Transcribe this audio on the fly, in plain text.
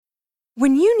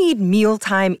When you need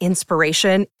mealtime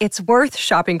inspiration, it's worth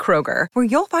shopping Kroger, where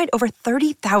you'll find over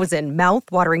 30,000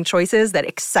 mouth-watering choices that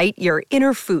excite your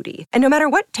inner foodie. And no matter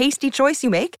what tasty choice you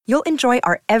make, you'll enjoy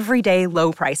our everyday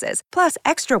low prices, plus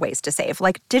extra ways to save,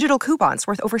 like digital coupons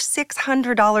worth over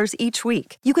 $600 each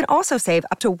week. You can also save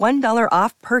up to $1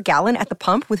 off per gallon at the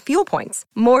pump with fuel points.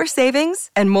 More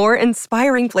savings and more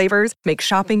inspiring flavors make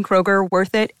shopping Kroger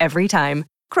worth it every time.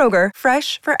 Kroger,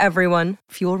 fresh for everyone.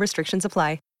 Fuel restrictions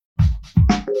apply.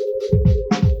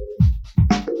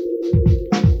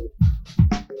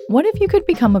 What if you could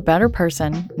become a better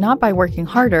person, not by working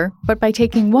harder, but by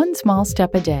taking one small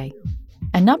step a day?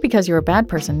 And not because you're a bad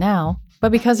person now,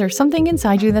 but because there's something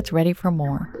inside you that's ready for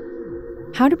more.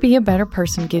 How to Be a Better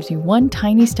Person gives you one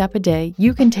tiny step a day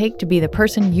you can take to be the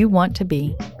person you want to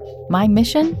be. My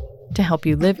mission? To help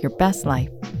you live your best life.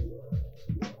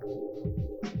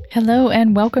 Hello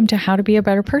and welcome to How to Be a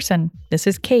Better Person. This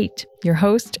is Kate, your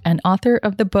host and author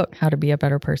of the book How to Be a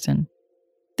Better Person.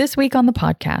 This week on the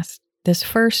podcast, this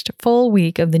first full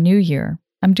week of the new year,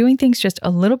 I'm doing things just a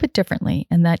little bit differently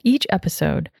in that each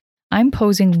episode, I'm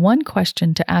posing one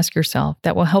question to ask yourself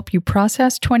that will help you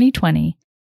process 2020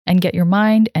 and get your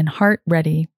mind and heart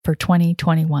ready for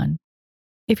 2021.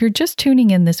 If you're just tuning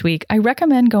in this week, I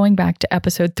recommend going back to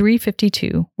episode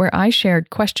 352, where I shared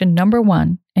question number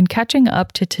 1 and catching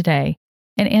up to today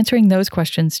and answering those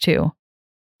questions too.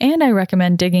 And I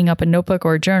recommend digging up a notebook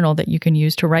or a journal that you can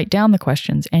use to write down the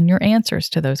questions and your answers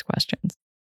to those questions.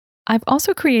 I've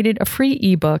also created a free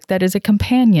ebook that is a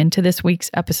companion to this week's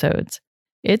episodes.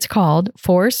 It's called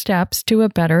 4 Steps to a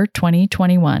Better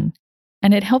 2021,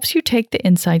 and it helps you take the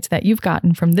insights that you've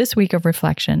gotten from this week of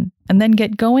reflection and then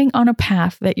get going on a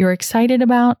path that you're excited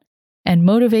about and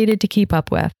motivated to keep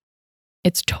up with.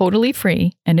 It's totally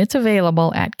free, and it's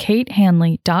available at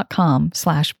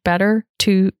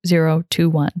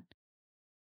katehanley.com/better2021.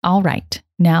 All right,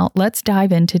 now let's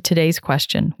dive into today's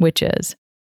question, which is,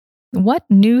 what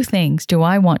new things do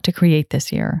I want to create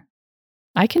this year?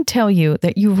 I can tell you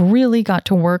that you've really got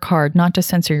to work hard not to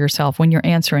censor yourself when you're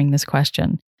answering this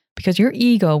question, because your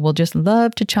ego will just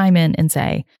love to chime in and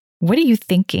say, "What are you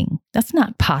thinking? That's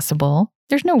not possible.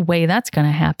 There's no way that's going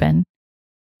to happen."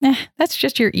 That's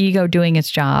just your ego doing its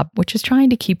job, which is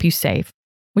trying to keep you safe,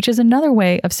 which is another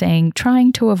way of saying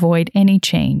trying to avoid any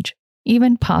change,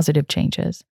 even positive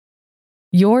changes.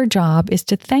 Your job is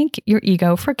to thank your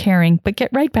ego for caring, but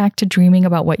get right back to dreaming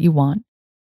about what you want.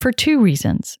 For 2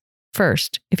 reasons.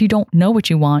 First, if you don't know what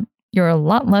you want, you're a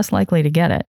lot less likely to get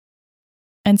it.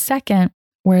 And second,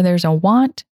 where there's a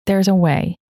want, there's a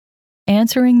way.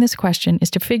 Answering this question is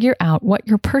to figure out what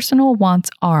your personal wants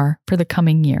are for the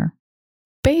coming year.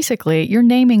 Basically, you're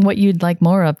naming what you'd like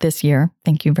more of this year.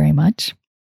 Thank you very much.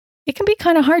 It can be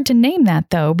kind of hard to name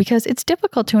that, though, because it's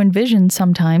difficult to envision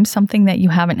sometimes something that you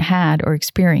haven't had or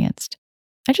experienced.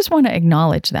 I just want to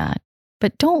acknowledge that.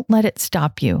 But don't let it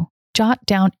stop you. Jot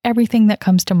down everything that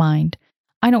comes to mind.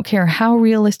 I don't care how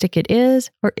realistic it is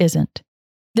or isn't.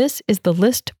 This is the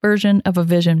list version of a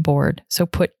vision board, so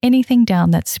put anything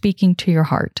down that's speaking to your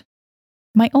heart.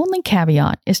 My only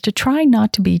caveat is to try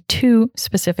not to be too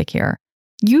specific here.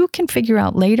 You can figure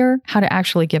out later how to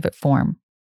actually give it form.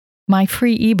 My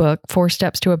free ebook, 4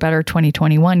 Steps to a Better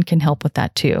 2021, can help with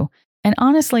that too. And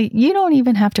honestly, you don't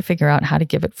even have to figure out how to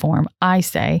give it form. I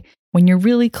say, when you're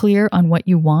really clear on what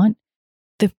you want,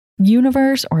 the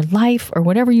universe or life or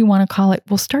whatever you want to call it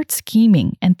will start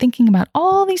scheming and thinking about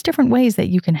all these different ways that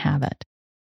you can have it.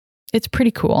 It's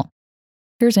pretty cool.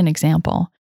 Here's an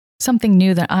example. Something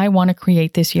new that I want to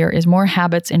create this year is more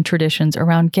habits and traditions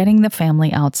around getting the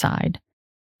family outside.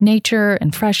 Nature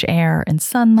and fresh air and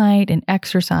sunlight and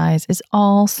exercise is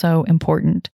all so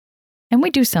important. And we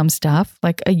do some stuff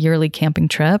like a yearly camping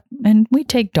trip, and we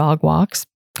take dog walks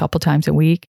a couple times a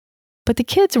week. But the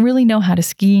kids really know how to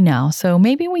ski now, so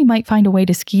maybe we might find a way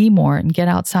to ski more and get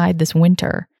outside this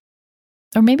winter.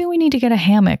 Or maybe we need to get a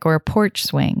hammock or a porch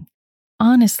swing.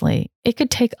 Honestly, it could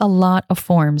take a lot of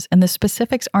forms, and the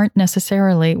specifics aren't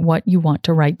necessarily what you want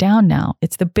to write down now.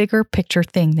 It's the bigger picture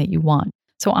thing that you want.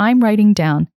 So I'm writing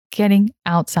down getting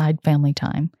outside family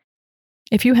time.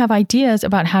 If you have ideas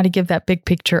about how to give that big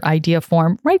picture idea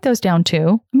form, write those down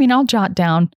too. I'll jot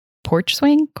down porch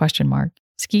swing, ?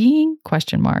 Skiing, ?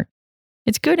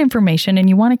 It's good information and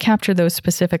you want to capture those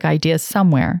specific ideas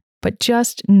somewhere, but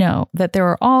just know that there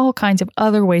are all kinds of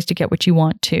other ways to get what you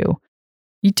want too.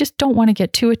 You just don't want to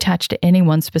get too attached to any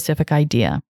one specific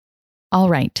idea. All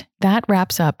right, that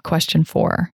wraps up question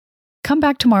 4. Come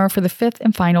back tomorrow for the 5th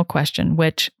and final question,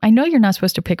 which I know you're not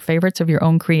supposed to pick favorites of your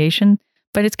own creation,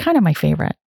 but it's kind of my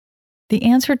favorite. The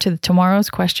answer to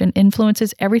tomorrow's question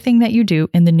influences everything that you do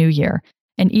in the new year,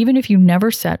 And even if you never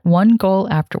set one goal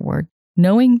afterward,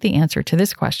 knowing the answer to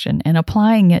this question and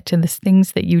applying it to the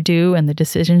things that you do and the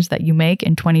decisions that you make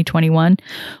in 2021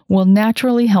 will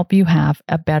naturally help you have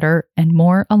a better and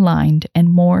more aligned and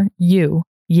more you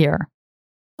year.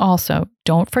 Also,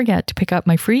 don't forget to pick up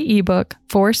my free ebook,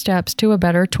 4 Steps to a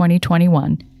Better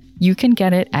 2021. You can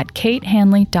get it at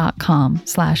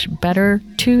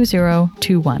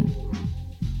katehanley.com/better2021.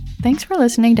 Thanks for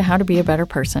listening to How to Be a Better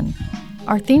Person.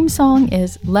 Our theme song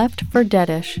is Left for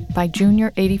Deadish by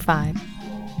Junior85.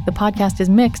 The podcast is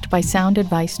mixed by Sound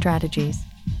Advice Strategies.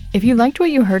 If you liked what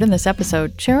you heard in this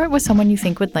episode, share it with someone you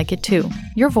think would like it too.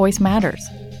 Your voice matters.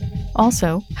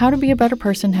 Also, How to Be a Better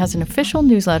Person has an official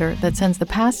newsletter that sends the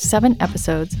past 7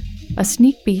 episodes, a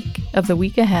sneak peek of the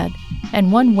week ahead,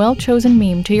 and one well-chosen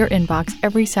meme to your inbox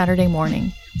every Saturday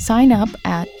morning. Sign up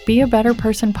at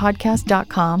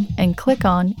beabetterpersonpodcast.com and click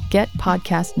on Get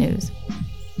Podcast News.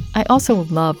 I also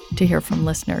love to hear from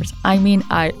listeners. I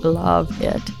love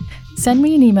it. Send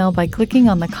me an email by clicking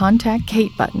on the Contact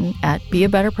Kate button at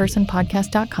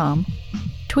beabetterpersonpodcast.com,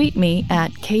 tweet me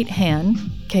at Kate Han,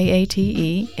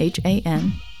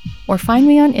 Katehan, or find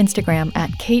me on Instagram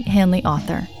at Kate Hanley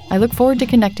Author. I look forward to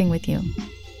connecting with you.